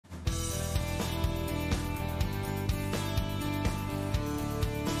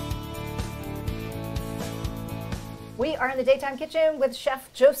We are in the Daytime Kitchen with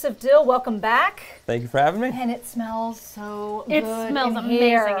Chef Joseph Dill. Welcome back. Thank you for having me. And it smells so good. It smells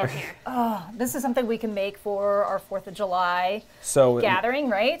amazing in here. Oh, this is something we can make for our 4th of July gathering,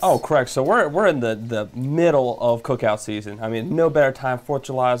 right? Oh, correct. So we're in the middle of cookout season. I mean, no better time. 4th of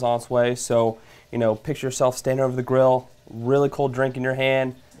July is on its way. So, you know, picture yourself standing over the grill, really cold drink in your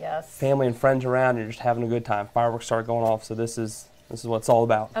hand. Yes. Family and friends around, you're just having a good time. Fireworks start going off. So this is what it's all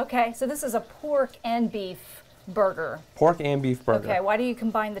about. Okay, so this is a pork and beef burger. Pork and beef burger. Okay, why do you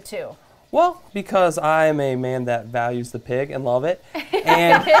combine the two? Well, because I am a man that values the pig and love it.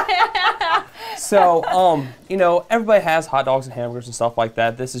 And so, you know, everybody has hot dogs and hamburgers and stuff like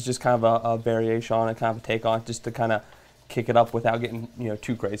that. This is just kind of a variation on it, kind of a take on it, just to kind of kick it up without getting, you know,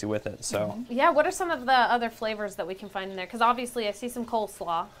 too crazy with it. So yeah, what are some of the other flavors that we can find in there? Because obviously I see some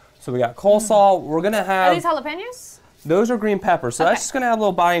coleslaw. So we got coleslaw. We're gonna have. Are these jalapenos? Those are green peppers. So that's just gonna add a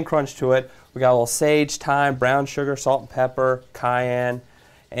little body and crunch to it. We got a little sage, thyme, brown sugar, salt and pepper, cayenne,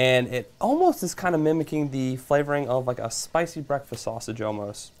 and it almost is kind of mimicking the flavoring of like a spicy breakfast sausage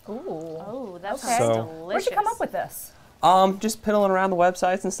almost. Ooh. Oh, that Okay. sounds delicious. Where'd you come up with this? Just piddling around the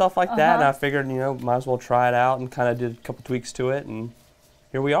websites and stuff like that, and I figured, you know, might as well try it out and kind of did a couple tweaks to it, and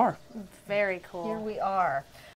here we are. Very cool. Here we are.